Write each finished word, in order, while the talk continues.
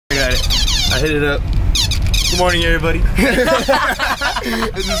I hit it up. Good morning, everybody.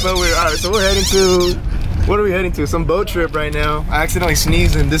 This is so weird. Alright, so we're heading to, what are we heading to? Some boat trip right now. I accidentally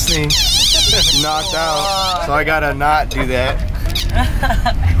sneezed and this thing knocked out. So I gotta not do that.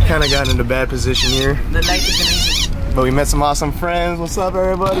 Kinda got in a bad position here. The night is amazing. But we met some awesome friends. What's up,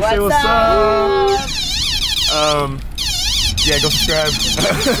 everybody? What's Say what's up? Yeah, go subscribe.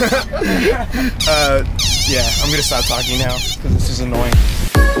 Yeah, I'm gonna stop talking now because this is annoying.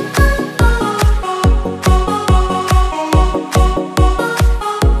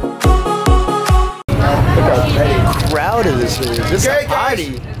 Look how crowded this is. This is a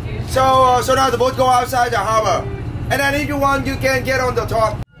party. So now the boat go outside the harbor, and then if you want, you can get on the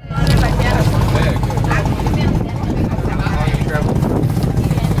top.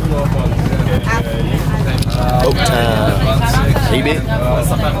 Boat time. Hey, babe.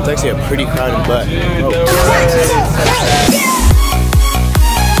 It's actually a pretty crowded butt.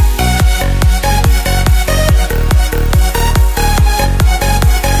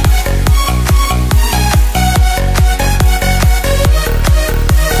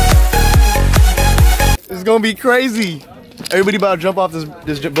 This is gonna be crazy. Everybody about to jump off this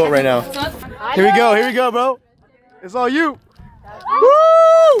boat right now. Here we go, bro. It's all you.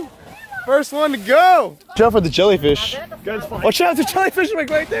 Woo! First one to go. Watch out for the jellyfish. Watch out, the jellyfish like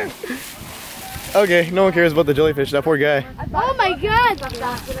right there. Okay, no one cares about the jellyfish. That poor guy. Oh my god!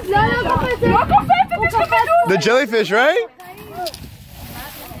 The jellyfish, right?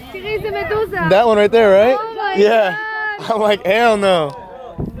 That one right there, right? Oh yeah. I'm like, hell no.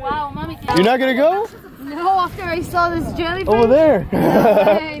 Wow, mommy. You're not gonna go? No, after I saw this jellyfish. Over there.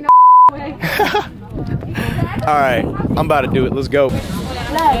 Hey, no way. All right, I'm about to do it. Let's go.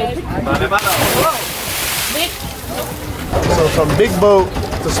 So from big boat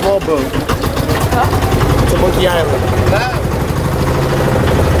to small boat to Monkey Island.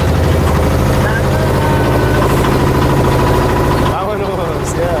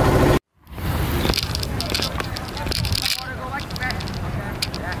 Vámonos, yeah.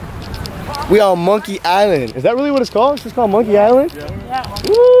 We on Monkey Island. Is that really what it's called? It's just called Monkey Island? Yeah.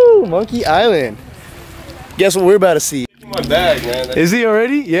 Woo, Monkey Island. Guess what we're about to see? My bag, man. Is he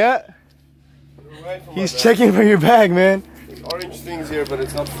already? Yeah. He's checking for your bag, man. There's orange things here, but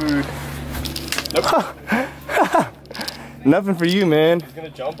it's not food. Nope. Nothing for you, man. He's gonna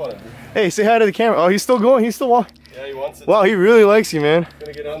jump on it. Hey, say hi to the camera. Oh, he's still going. He's still walking. Yeah, he wants it. Wow, he really likes you, man. He's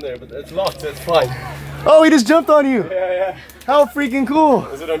gonna get on there, but it's locked. That's fine. Oh, he just jumped on you. Yeah. How freaking cool.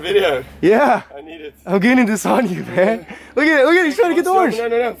 Is it on video? Yeah. I need it. I'm getting this on you, man. Look at it. Look at it. He's trying to get the orange.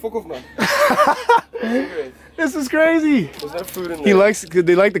 No. Fuck off, man. This is crazy. There's no food in there. He likes.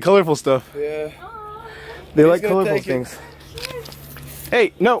 They like the colorful stuff. Yeah. They like colorful things.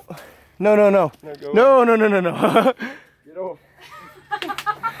 Hey, no. No. No. Get off.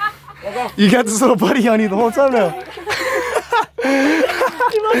 You got this little buddy on you the whole time now.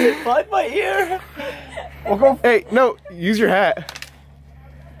 You must bite my ear. Hey, no. Use your hat.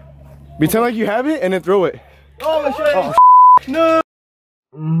 Pretend like you have it and then throw it. Oh, my shit. Oh, no.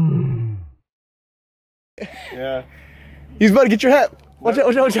 Yeah. He's about to get your hat. Watch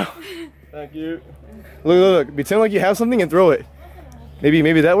out. Thank you. Look. Pretend like you have something and throw it.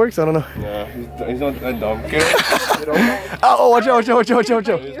 Maybe that works. I don't know. No, he's not that dumb. Get Oh, watch out.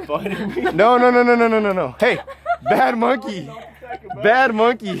 He's biting me. No. Hey, bad monkey. Bad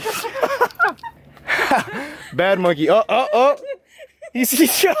monkey. Bad monkey. Oh. He's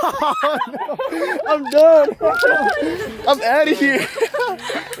no. I'm done. I'm out of here.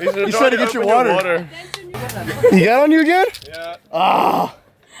 He's trying to get your water. He got on you again? Yeah. Ah.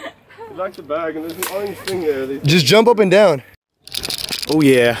 He likes the bag, and there's an orange thing there. Just jump up and down. Oh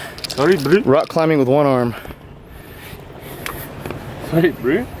yeah. Sorry, bro. Rock climbing with one arm. Sorry,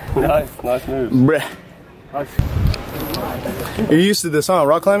 bro. Nice move. Bruh. Nice. You're used to this, huh?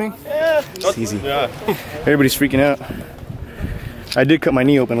 Rock climbing? Yeah. It's easy. Yeah. Everybody's freaking out. I did cut my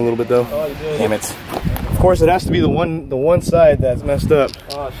knee open a little bit though. Oh, you did? Damn it. Of course, it has to be the one side that's messed up.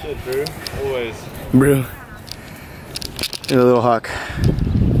 Oh shit, bro. Always. Bro. Here's a little hawk.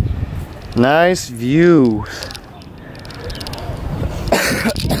 Nice view.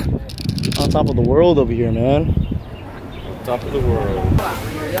 On top of the world over here, man. Top of the world.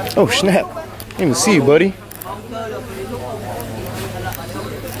 Oh snap. Didn't even see you, buddy.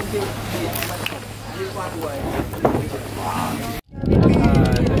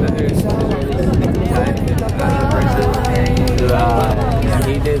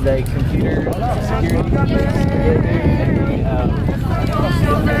 He did like computer security.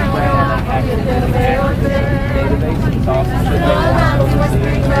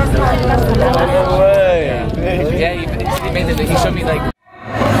 No way. Yeah, he made it. He showed me like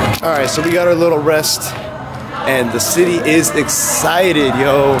Alright, so we got our little rest and the city is excited,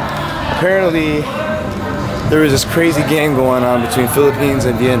 yo. Apparently there was this crazy game going on between Philippines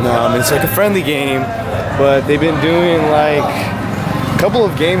and Vietnam. It's like a friendly game, but they've been doing like a couple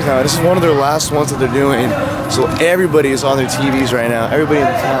of games now. This is one of their last ones that they're doing. So everybody is on their TVs right now. Everybody in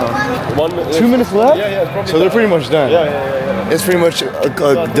the town. 2 minutes left? Yeah. So they're pretty much done. Yeah. It's pretty much a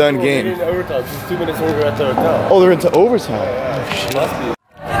done game. In overtime. It's 2 minutes over at the hotel. Oh, they're into overtime.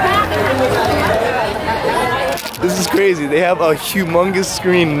 This is crazy. They have a humongous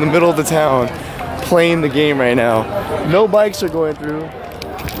screen in the middle of the town playing the game right now. No bikes are going through.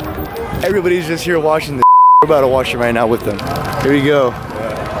 Everybody's just here watching this. We're about to watch it right now with them. Here we go.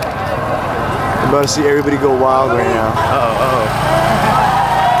 I'm about to see everybody go wild right now.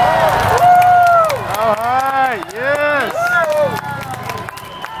 Alright, yes!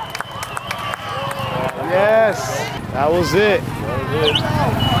 Yes! That was it.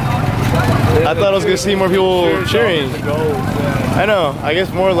 I thought I was gonna see more people cheering. I know. I guess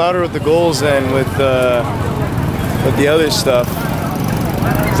more louder with the goals than with the other stuff.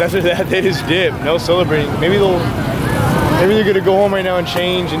 Cause after that they just dip. No celebrating. Maybe they're gonna go home right now and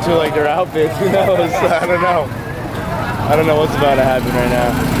change into like their outfits. Who knows? I don't know. I don't know what's about to happen right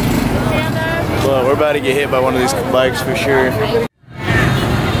now. Well, we're about to get hit by one of these bikes for sure.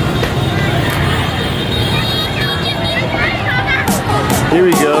 Here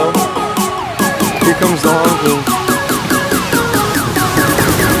we go. Here comes the honking.